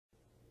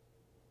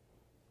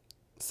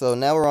So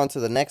now we're on to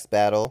the next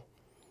battle.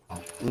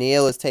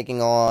 Neo is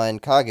taking on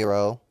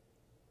Kagero,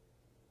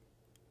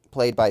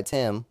 played by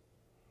Tim.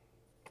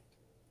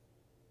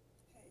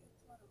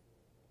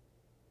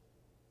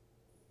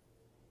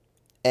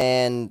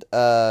 And,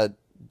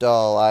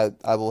 Doll,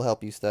 I will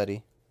help you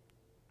study.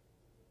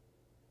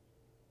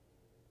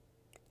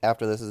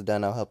 After this is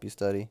done, I'll help you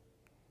study.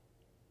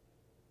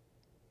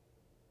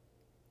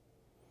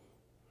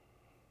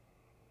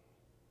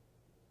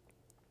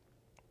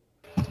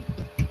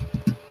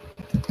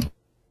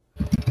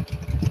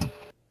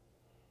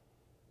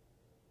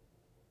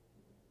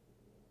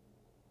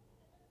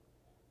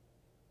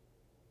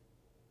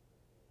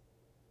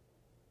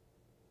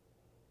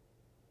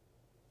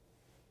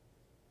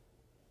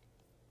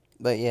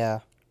 But yeah.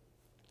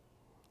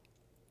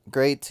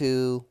 Grade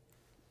 2,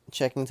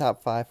 checking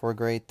top 5 for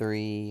grade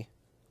 3.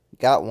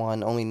 Got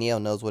one, only Neo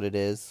knows what it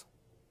is.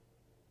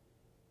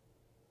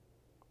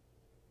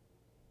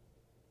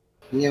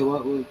 Yeah,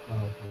 what was...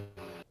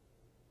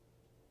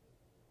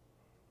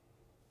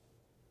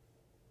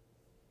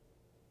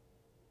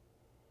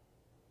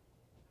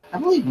 I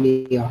believe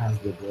Neo has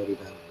the ability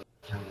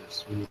to counter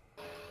sweep.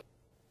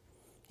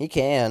 He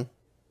can.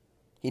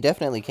 He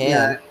definitely can.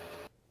 Yeah,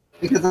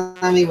 because,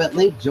 I mean, but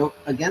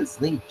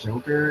against Link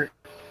Joker,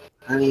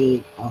 I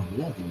mean, oh,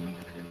 Neo didn't even...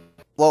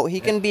 Well, he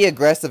can be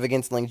aggressive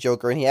against Link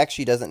Joker, and he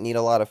actually doesn't need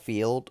a lot of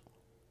field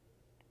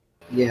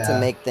to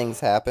make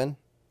things happen.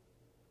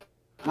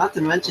 Not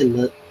to mention,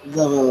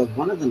 the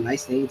one of the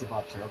nice things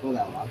about Turbo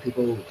that a lot of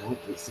people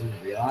don't seem to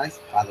realize,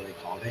 by the way,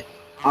 called it,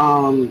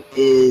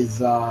 is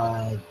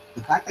the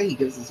fact that he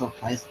gives himself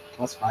plus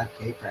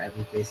 5k for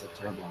every face of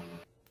Turbo.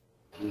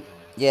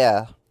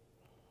 Yeah.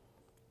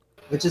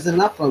 Which is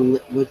enough for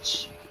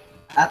which,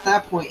 at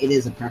that point, it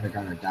is a perfect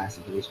run or die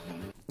situation.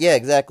 Yeah,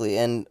 exactly.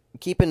 And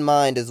keep in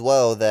mind as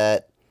well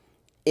that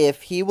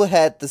if he would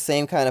had the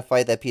same kind of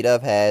fight that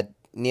Pidove had,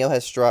 Neo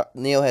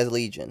has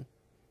Legion,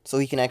 so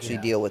he can actually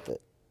deal with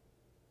it.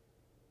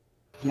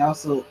 He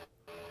also,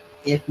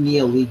 if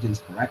Neo Legion's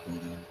correctly,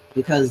 though,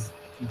 because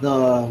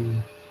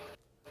the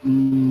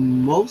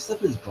most of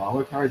his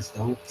brawler cards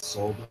don't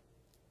soul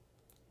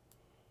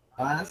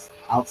blast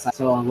outside.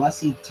 So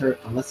unless he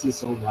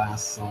soul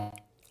blasts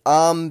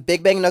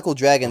Big Bang Knuckle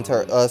Dragon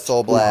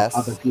Soul Blast.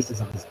 Other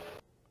pieces of his.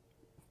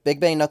 Big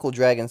Bang Knuckle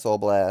Dragon Soul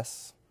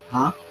Blast.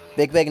 Huh?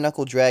 Big Bang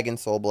Knuckle Dragon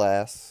Soul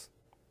Blast.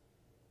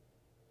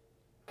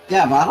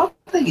 Yeah, but I don't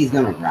think he's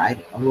gonna ride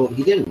it. Well,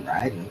 he didn't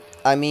ride it.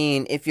 I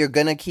mean, if you're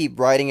gonna keep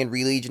riding and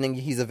relegioning,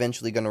 he's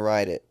eventually gonna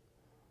ride it.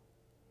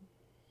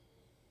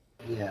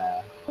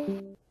 Yeah.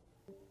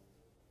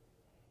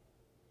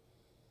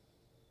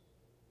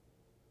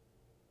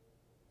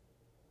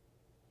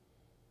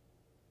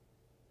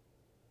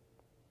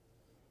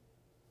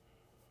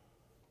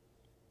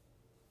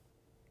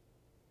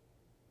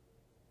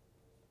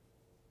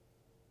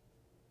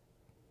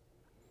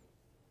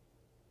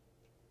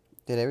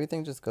 Did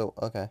everything just go?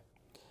 Okay.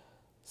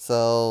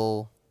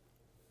 So,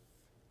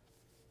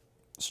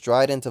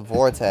 stride into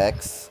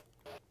Vortex.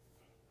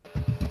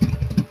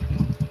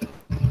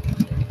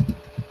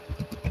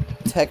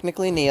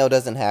 Technically, Neo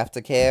doesn't have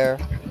to care,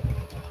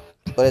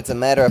 but it's a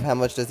matter of how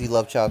much does he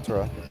love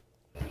Chatra.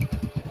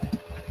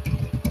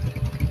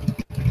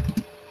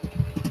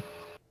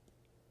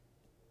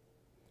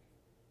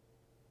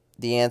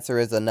 The answer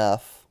is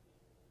enough.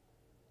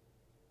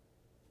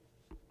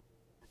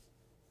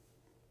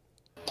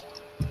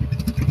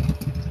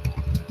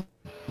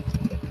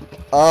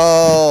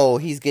 Oh,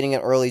 he's getting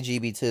an early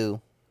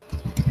GB2.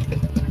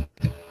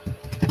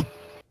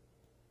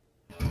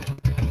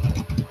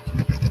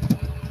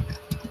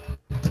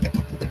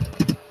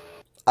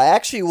 I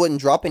actually wouldn't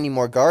drop any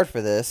more guard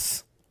for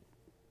this.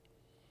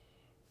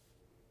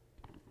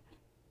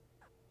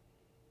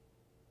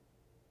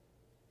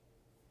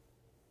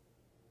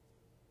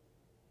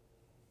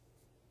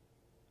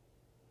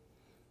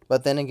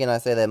 But then again, I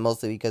say that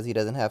mostly because he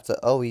doesn't have to...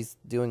 Oh, he's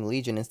doing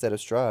Legion instead of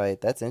Stride.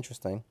 That's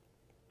interesting.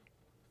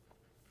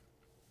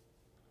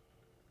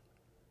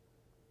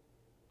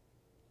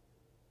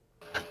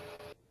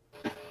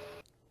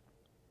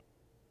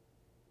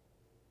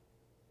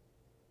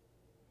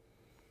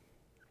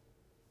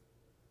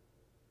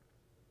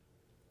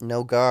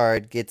 No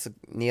guard.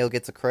 Neo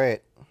gets a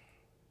crit.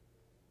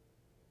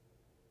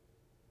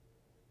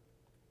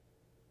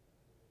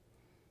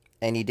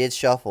 And he did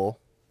shuffle.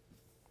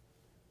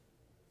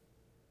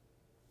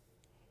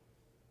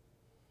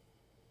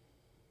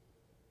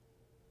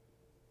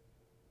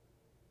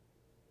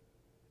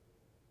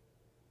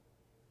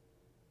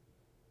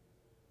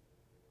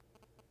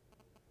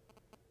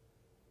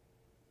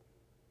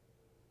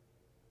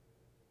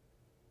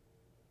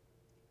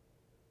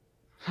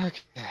 Okay.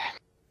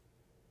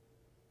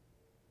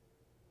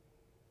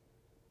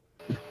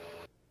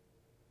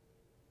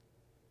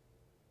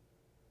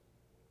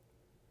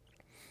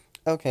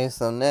 Okay,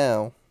 so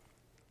now...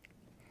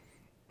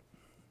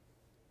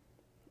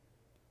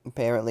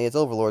 Apparently, it's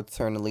Overlord's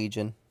turn to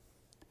Legion.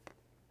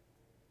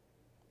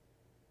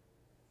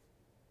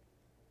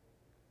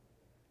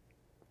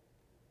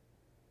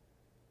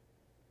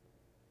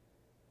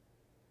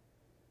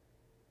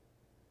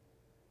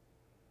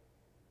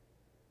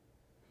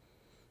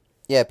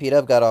 Yeah,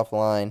 Pidove got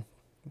offline.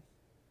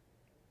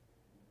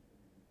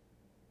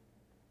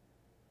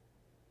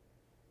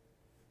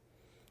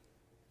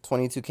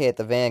 $22K at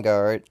the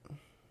Vanguard.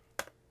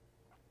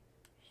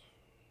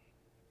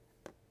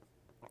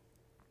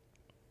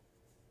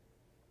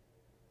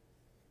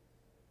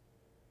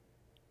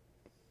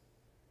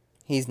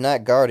 He's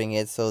not guarding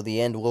it, so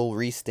the end will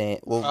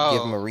restand. We'll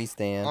give him a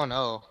restand. Oh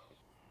no.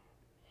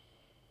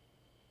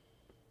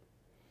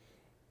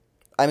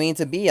 I mean,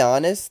 to be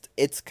honest,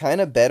 it's kind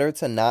of better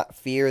to not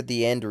fear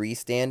the end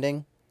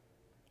restanding.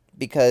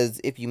 Because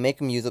if you make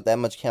them use up that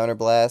much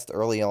counterblast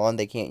early on,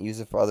 they can't use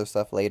it for other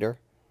stuff later.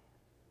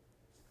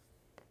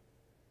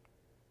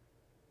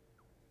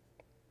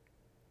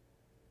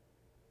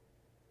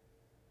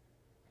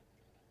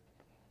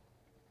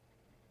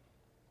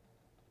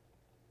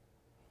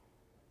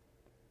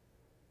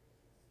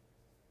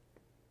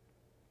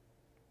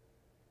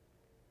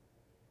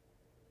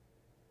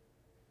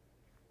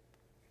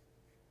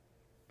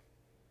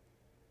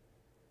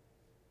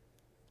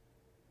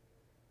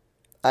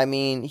 I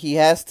mean, he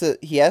has to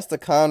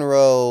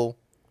conroll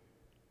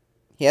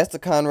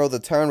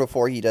the turn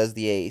before he does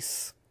the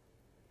ace.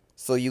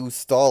 So you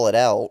stall it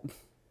out.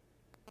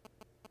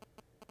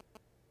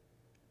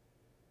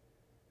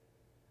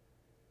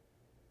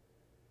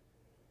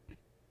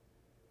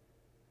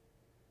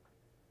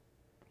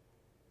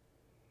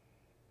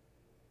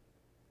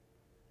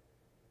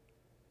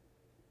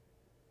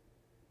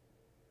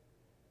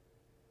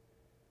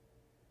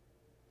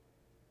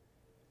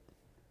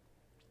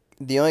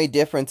 The only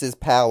difference is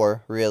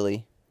power,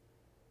 really.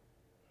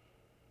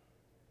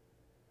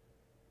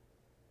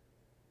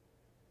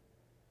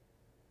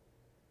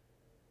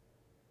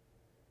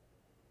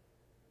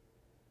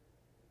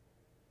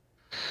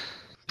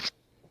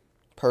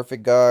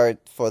 Perfect guard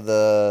for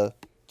the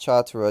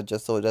Chatura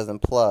just so it doesn't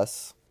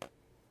plus.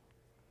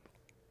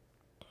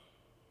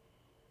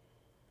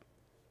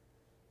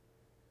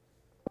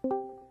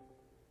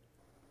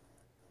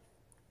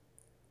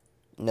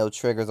 No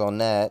triggers on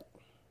that.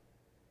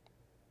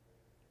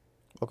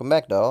 Welcome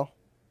back, doll.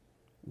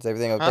 Is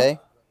everything okay?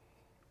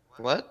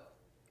 What?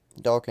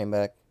 Doll came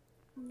back.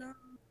 No.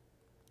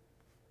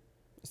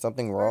 Is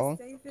something wrong?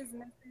 Our safe is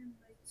missing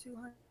like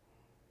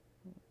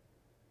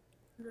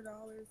 $200.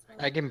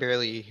 I can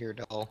barely hear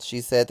doll.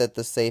 She said that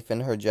the safe in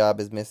her job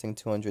is missing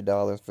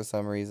 $200 for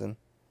some reason.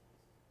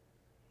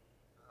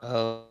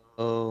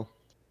 Oh.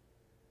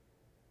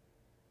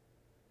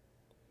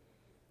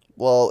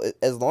 Well,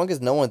 as long as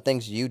no one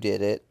thinks you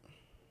did it.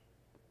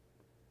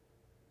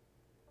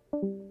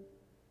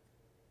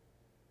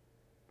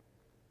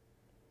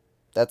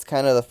 That's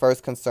kind of the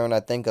first concern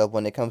I think of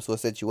when it comes to a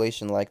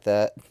situation like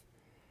that.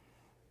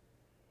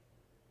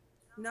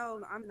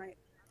 No, I'm not.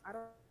 I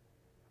don't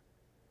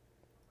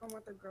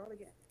want the girl to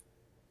get.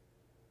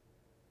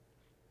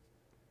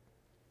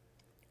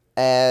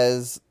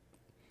 As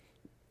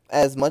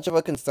much of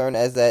a concern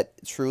as that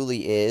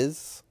truly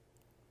is,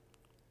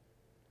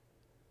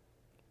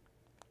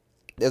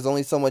 there's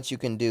only so much you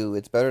can do.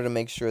 It's better to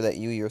make sure that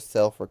you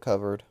yourself are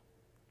covered.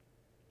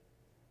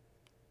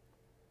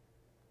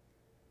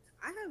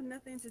 I have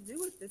nothing to do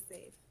with the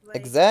safe. Like,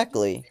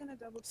 Exactly.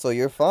 So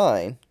you're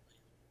fine.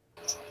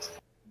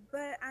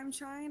 But I'm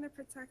trying to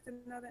protect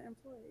another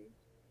employee.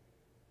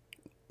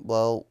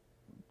 Well,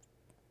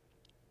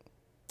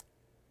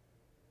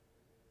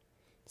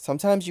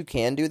 sometimes you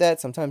can do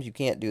that, sometimes you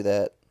can't do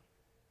that.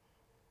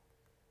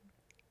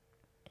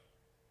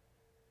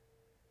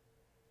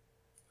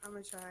 I'm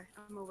gonna try.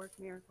 I'm gonna work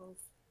miracles.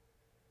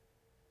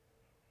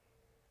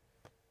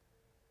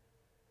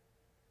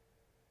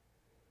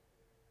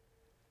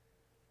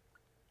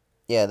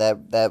 Yeah,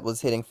 that was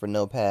hitting for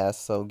no pass,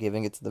 so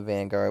giving it to the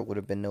Vanguard would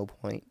have been no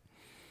point.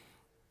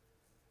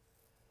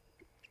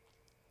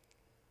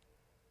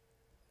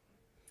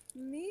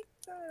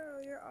 Mikado,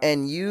 you're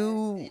And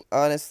you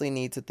honestly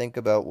need to think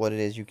about what it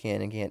is you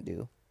can and can't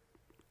do.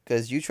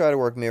 Because you try to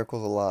work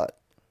miracles a lot.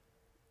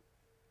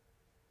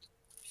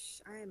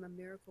 I am a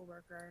miracle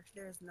worker.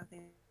 There's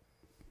nothing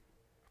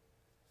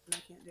I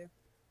can't do.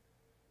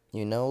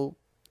 You know,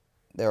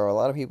 there are a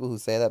lot of people who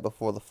say that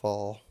before the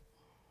fall.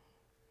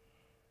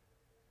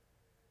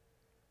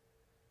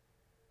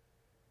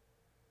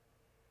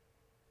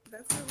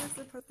 That's what we're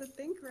supposed to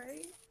think,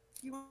 right?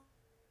 You want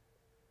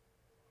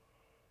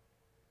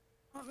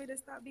me to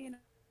stop being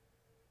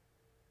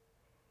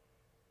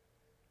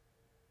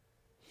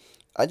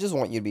I just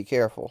want you to be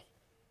careful.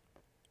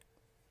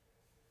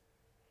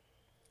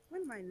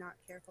 When am I not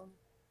careful?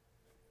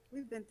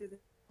 We've been through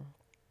this.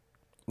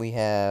 We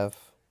have.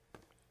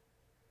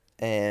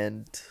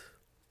 And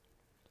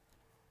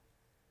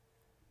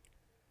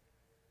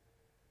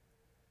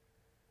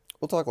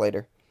we'll talk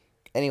later.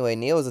 Anyway,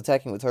 Neo is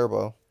attacking with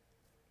Turbo.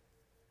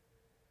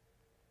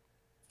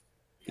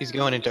 He's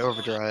going into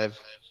overdrive.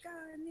 Go,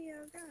 Neo,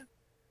 go.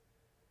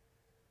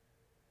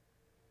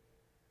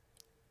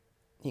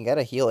 He got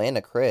a heal and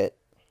a crit.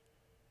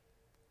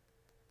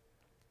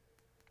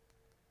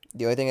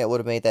 The only thing that would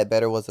have made that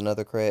better was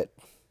another crit.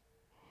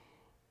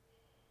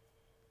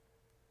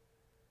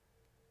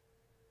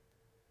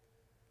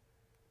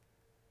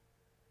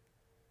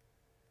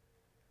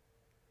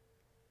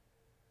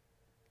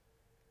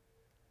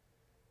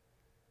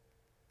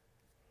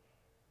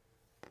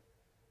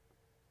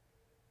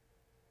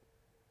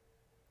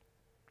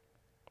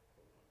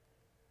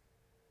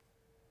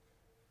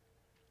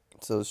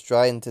 So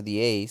stride into the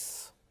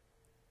ace.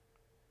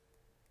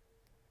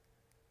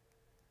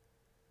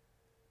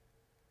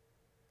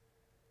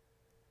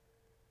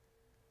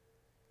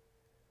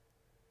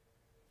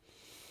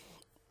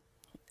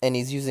 And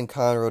he's using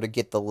Conroe to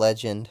get the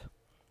legend.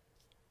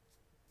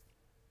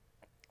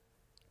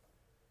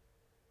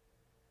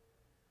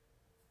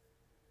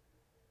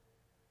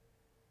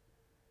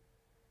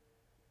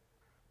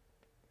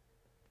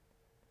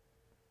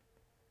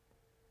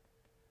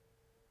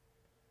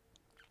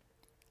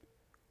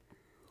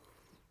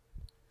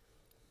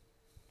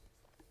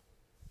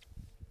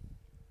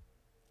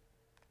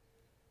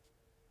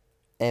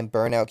 And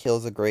Burnout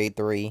kills a grade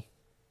 3.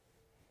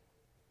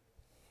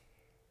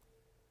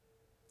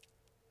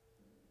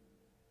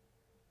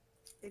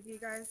 If you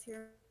guys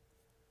hear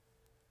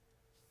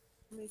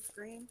me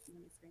scream,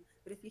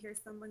 but if you hear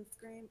someone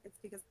scream, it's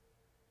because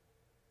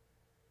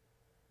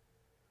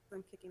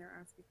I'm kicking their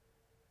ass.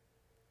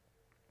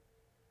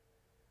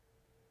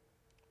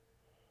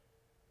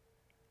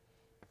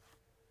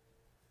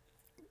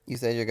 You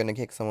said you're gonna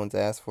kick someone's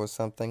ass for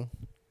something?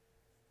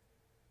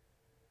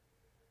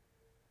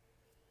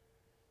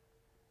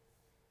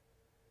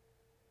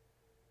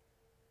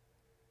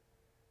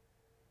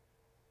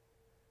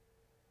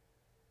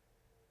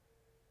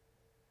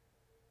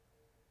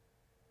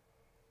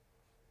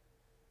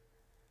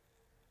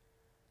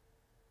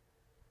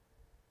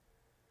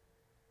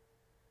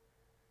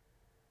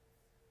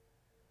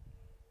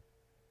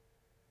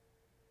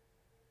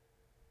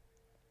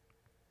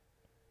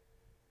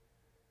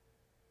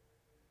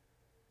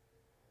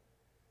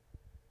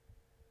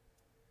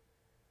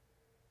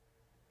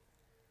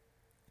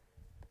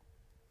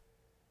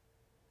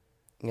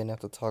 I'm gonna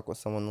have to talk with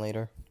someone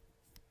later.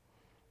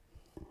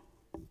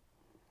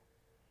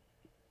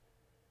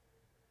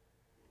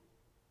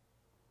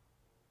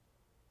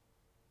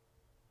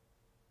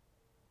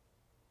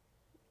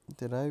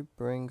 Did I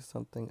bring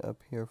something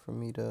up here for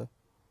me to...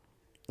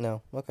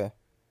 No, okay.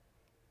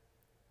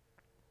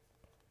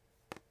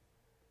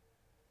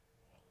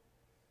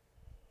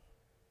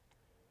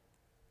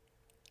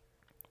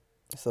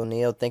 So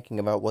Neo thinking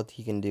about what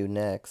he can do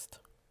next.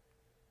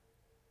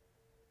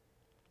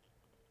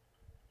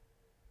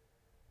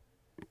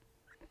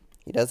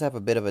 He does have a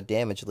bit of a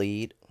damage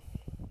lead.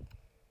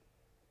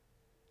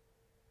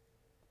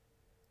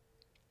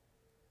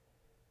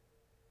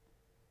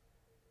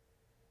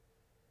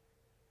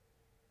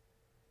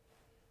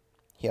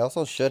 He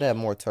also should have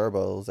more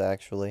turbos,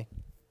 actually.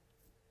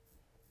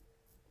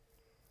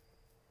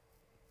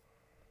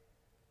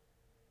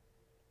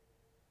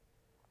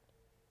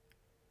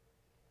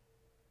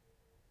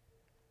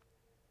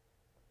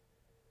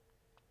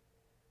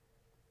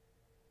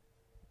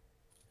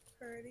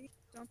 Purdy,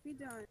 don't be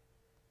done.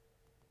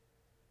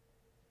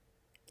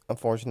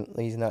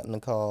 Unfortunately, he's not in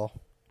the call.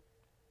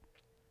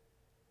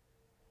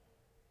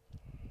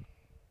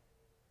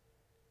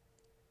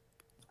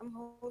 I'm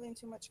holding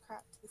too much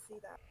crap to see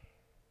that.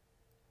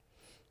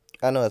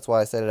 I know, that's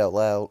why I said it out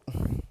loud.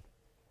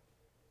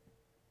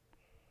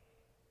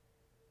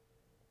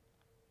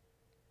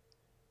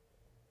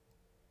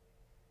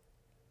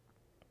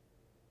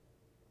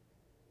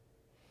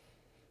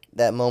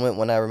 That moment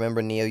when I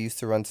remember Neo used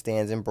to run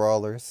stands in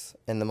brawlers,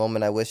 and the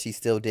moment I wish he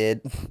still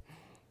did.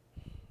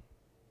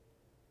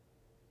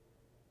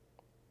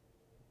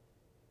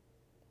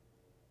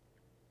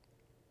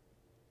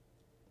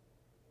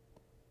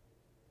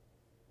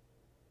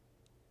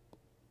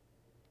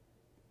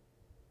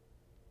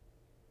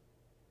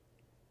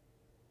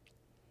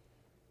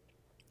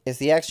 Is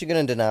he actually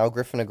going to deny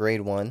Griffin a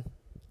grade 1?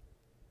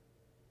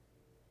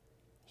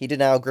 He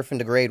denied Griffin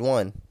to grade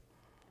 1.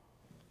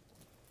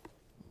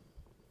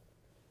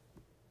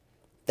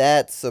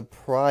 That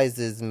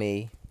surprises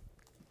me.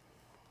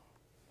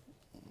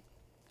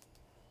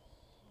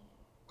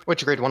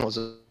 Which grade 1 was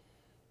it?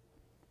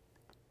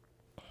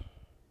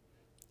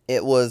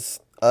 It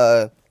was,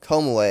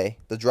 Komoe,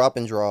 the drop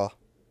and draw.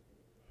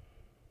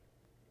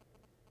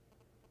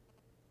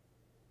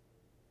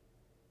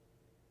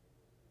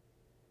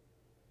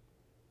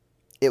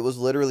 It was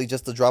literally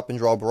just a drop and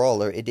draw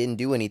brawler. It didn't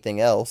do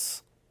anything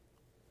else.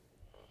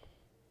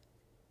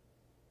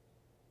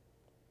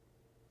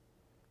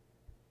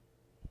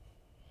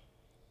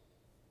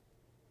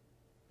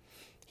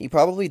 He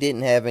probably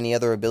didn't have any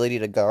other ability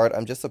to guard.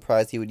 I'm just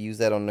surprised he would use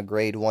that on the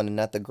grade 1 and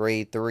not the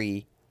grade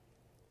 3.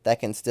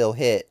 That can still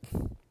hit.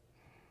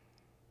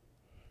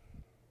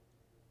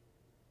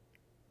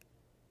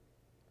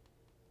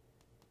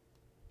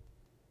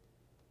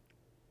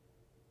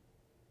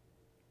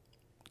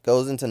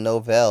 Goes into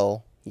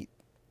Novell.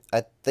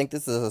 I think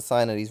this is a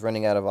sign that he's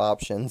running out of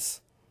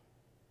options.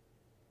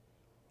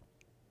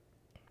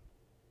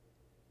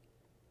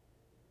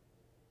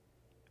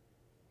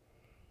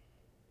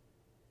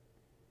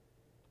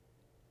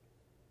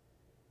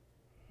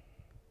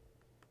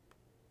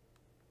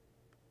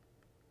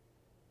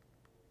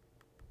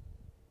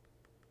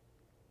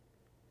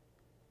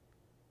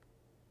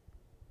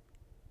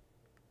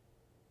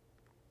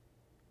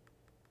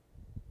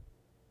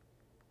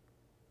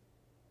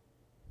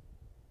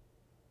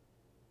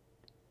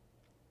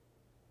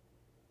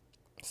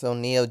 So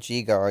Neo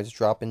G guards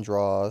drop and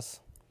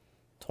draws.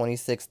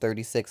 26,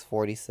 36,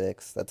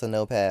 46. That's a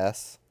no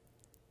pass.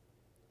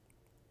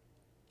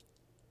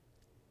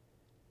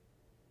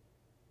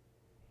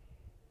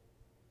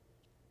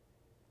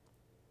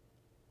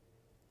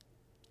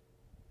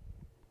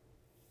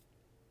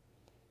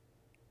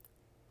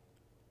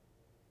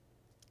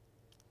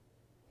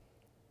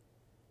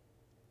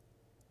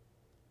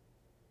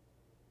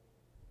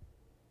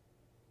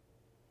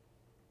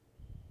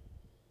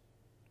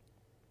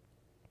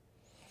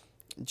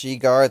 G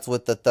guards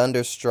with the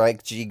Thunder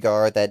Strike G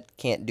guard that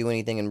can't do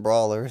anything in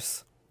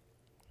brawlers.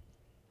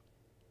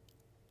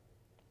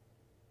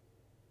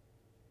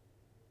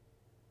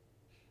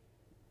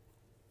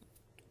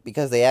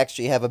 Because they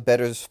actually have a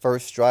better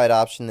first stride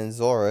option than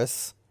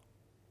Zorus.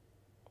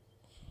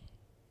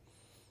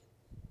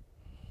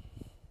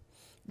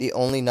 The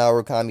only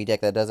Narukami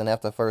deck that doesn't have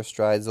to first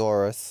stride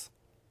Zorus.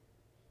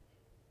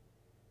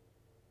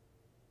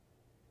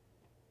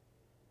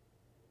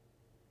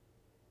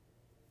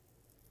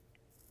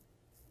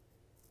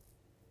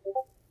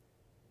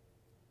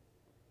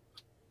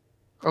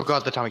 Oh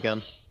god, the Tommy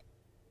gun.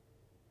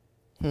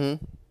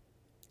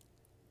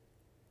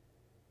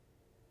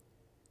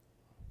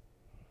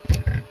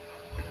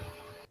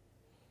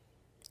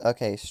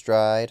 Okay,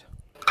 stride.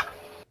 I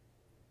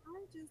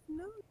just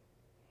know.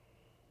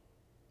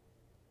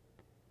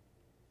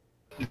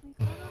 Mikado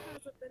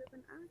has a bit of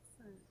an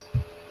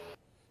accent.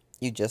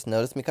 You just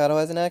noticed Mikado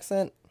has an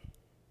accent?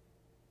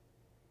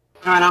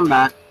 Alright, I'm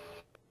back.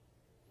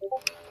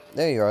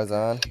 There you are,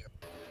 Zane.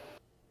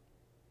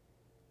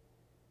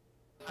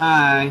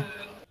 Hi.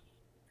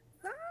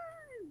 Zane!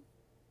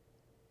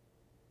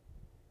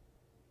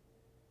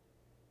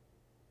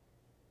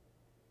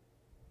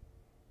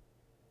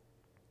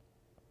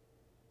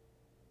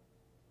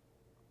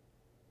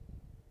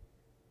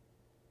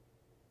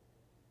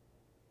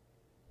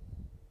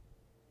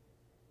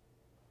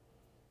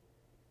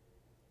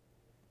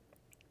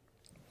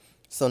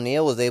 So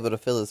Neo was able to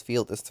fill his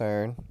field this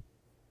turn.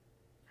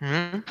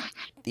 Hmm?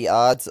 The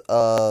odds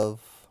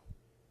of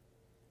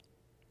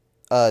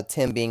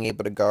Tim being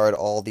able to guard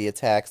all the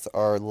attacks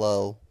are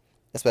low.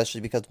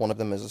 Especially because one of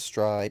them is a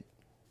stride.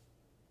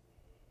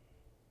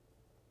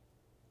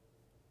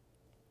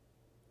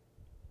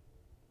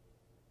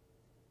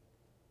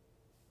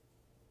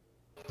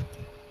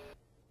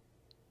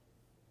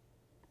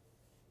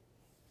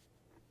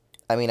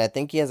 I mean, I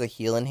think he has a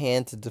heal in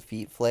hand to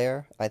defeat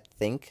Flare. I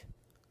think.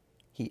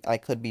 I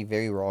could be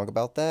very wrong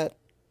about that.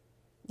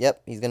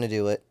 Yep, he's gonna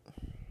do it.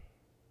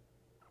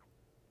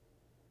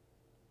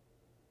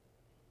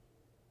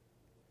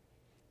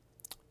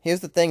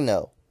 Here's the thing,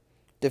 though.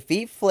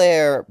 Defeat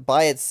Flare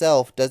by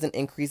itself doesn't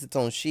increase its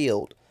own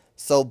shield.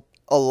 So,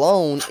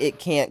 alone, it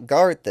can't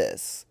guard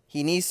this.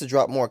 He needs to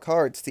drop more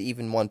cards to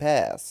even one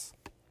pass.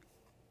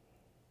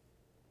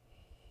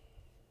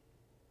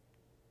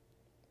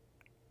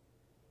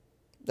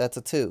 That's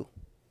a 2.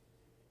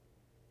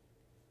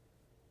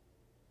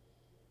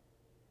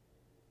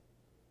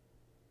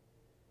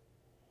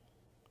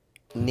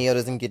 Neo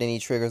doesn't get any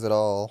triggers at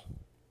all.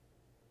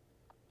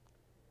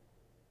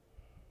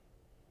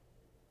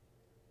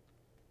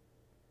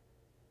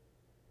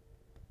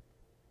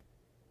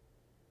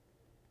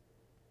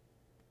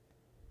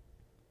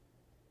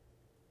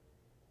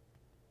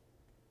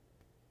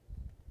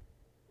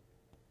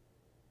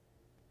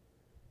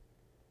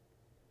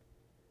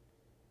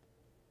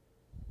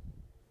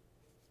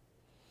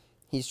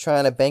 He's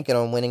trying to bank it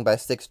on winning by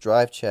 6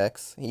 drive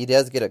checks. He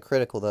does get a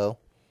critical, though.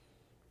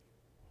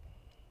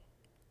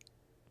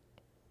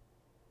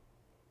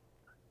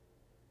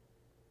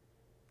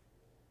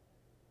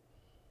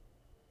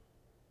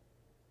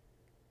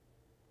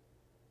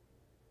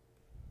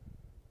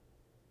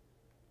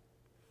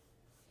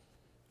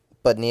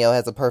 But Neo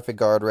has a perfect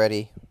guard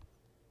ready.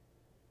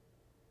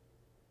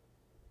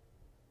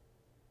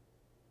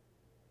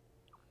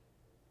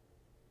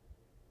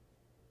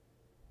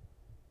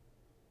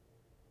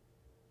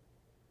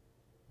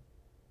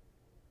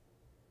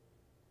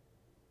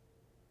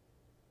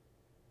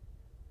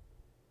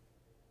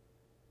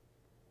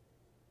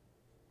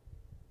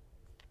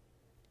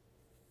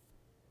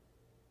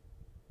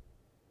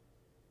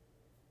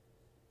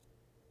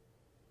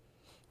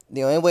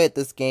 The only way that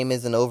this game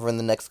isn't over in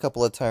the next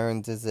couple of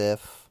turns is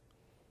if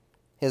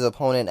his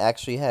opponent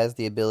actually has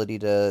the ability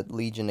to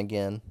Legion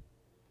again.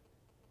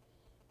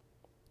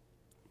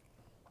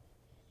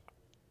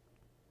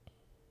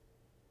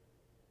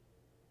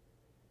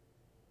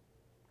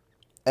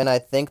 And I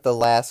think the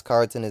last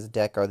cards in his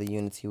deck are the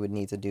units he would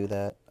need to do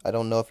that. I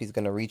don't know if he's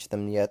going to reach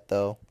them yet,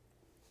 though.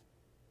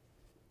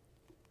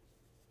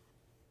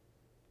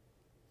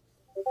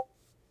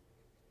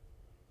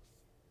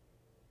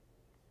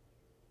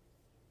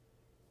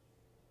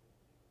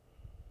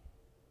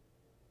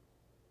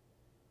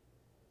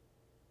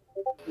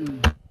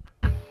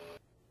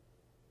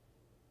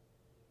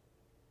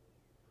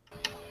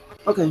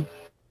 Okay.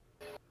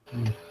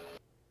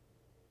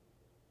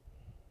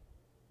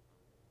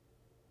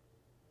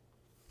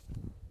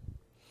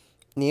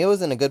 Neo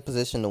is in a good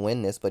position to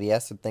win this, but he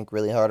has to think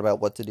really hard about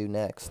what to do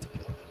next.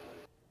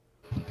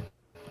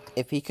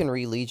 If he can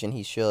re-Legion,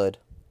 he should.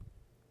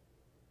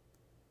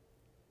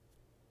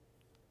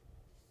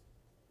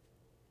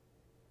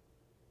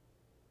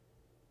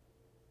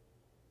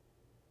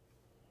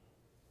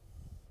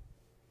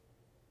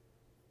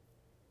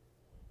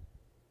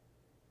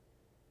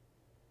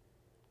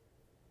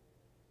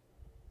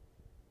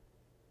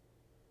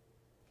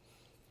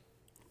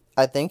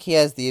 I think he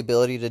has the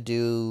ability to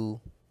do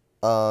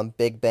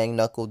Big Bang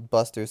Knuckle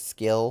Buster's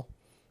skill.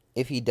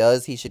 If he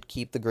does, he should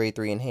keep the grade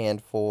 3 in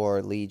hand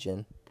for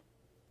Legion,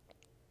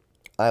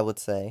 I would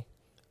say.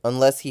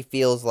 Unless he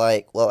feels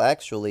like, well,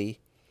 actually,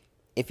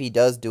 if he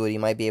does do it, he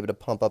might be able to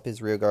pump up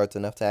his rear guards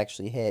enough to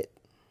actually hit.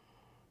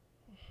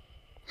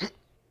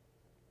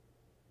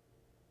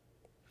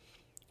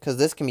 Because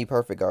this can be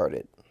perfect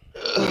guarded.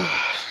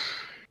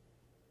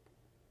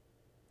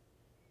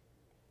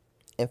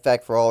 In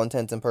fact, for all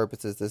intents and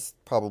purposes, this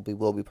probably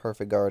will be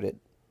perfect guarded.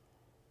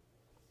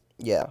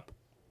 Yeah.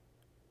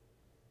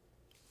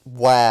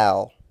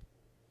 Wow.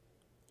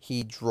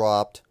 He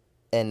dropped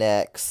an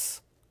X.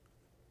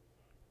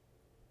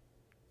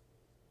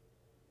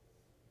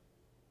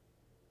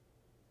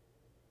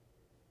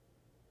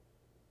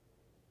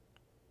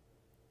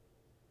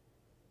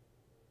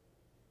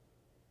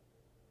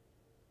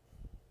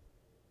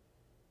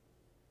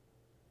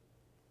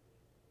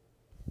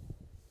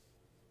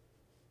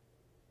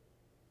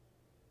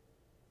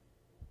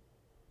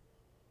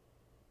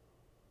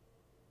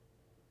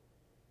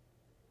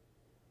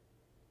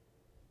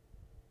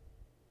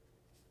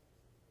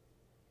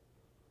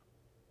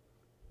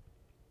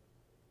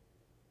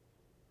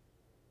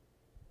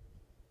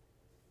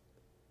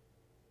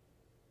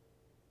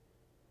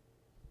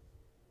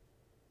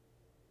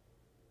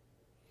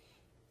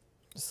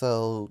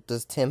 So,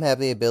 does Tim have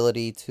the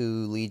ability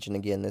to Legion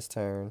again this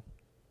turn?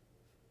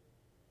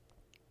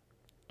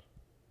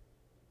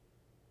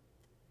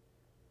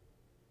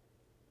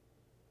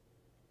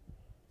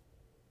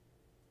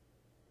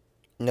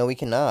 No, we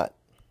cannot.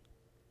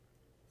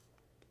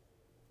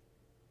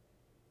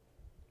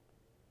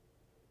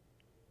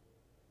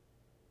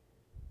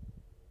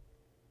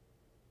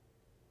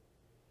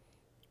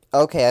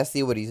 Okay, I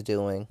see what he's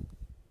doing.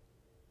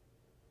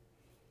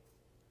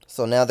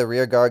 So now the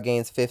rear guard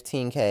gains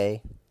 15k.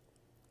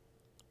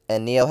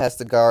 And Neo has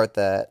to guard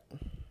that.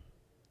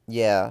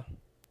 Yeah.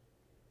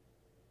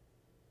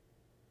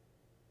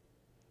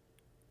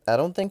 I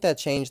don't think that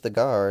changed the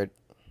guard.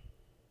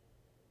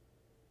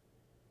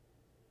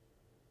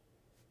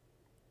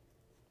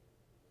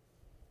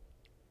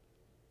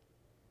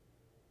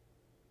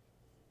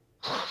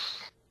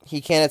 He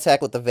can't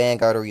attack with the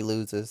Vanguard or he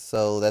loses,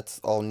 so that's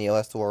all Neo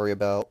has to worry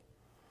about.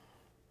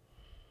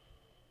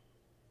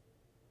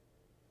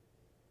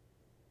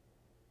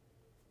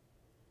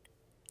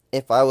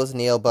 If I was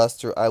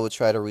NeoBuster, I would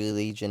try to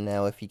re-Legion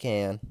now if he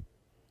can.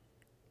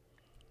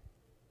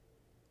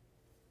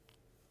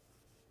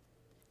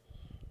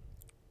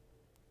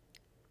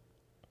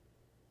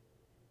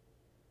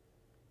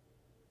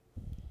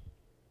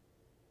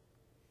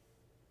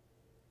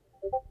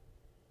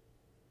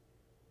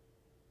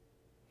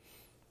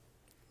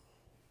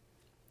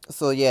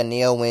 So yeah,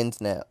 Neo wins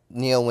now.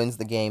 Neo wins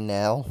the game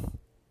now.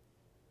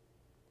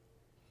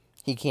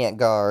 He can't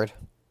guard.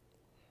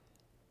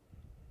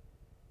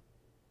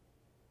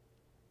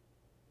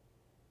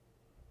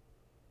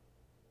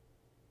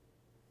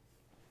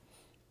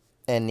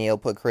 And Neo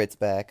put crits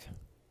back.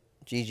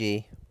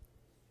 GG.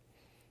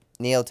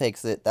 Neo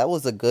takes it. That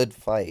was a good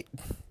fight.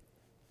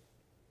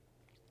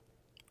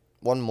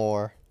 One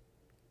more.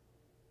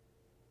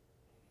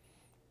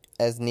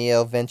 As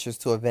Neo ventures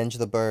to avenge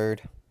the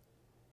bird.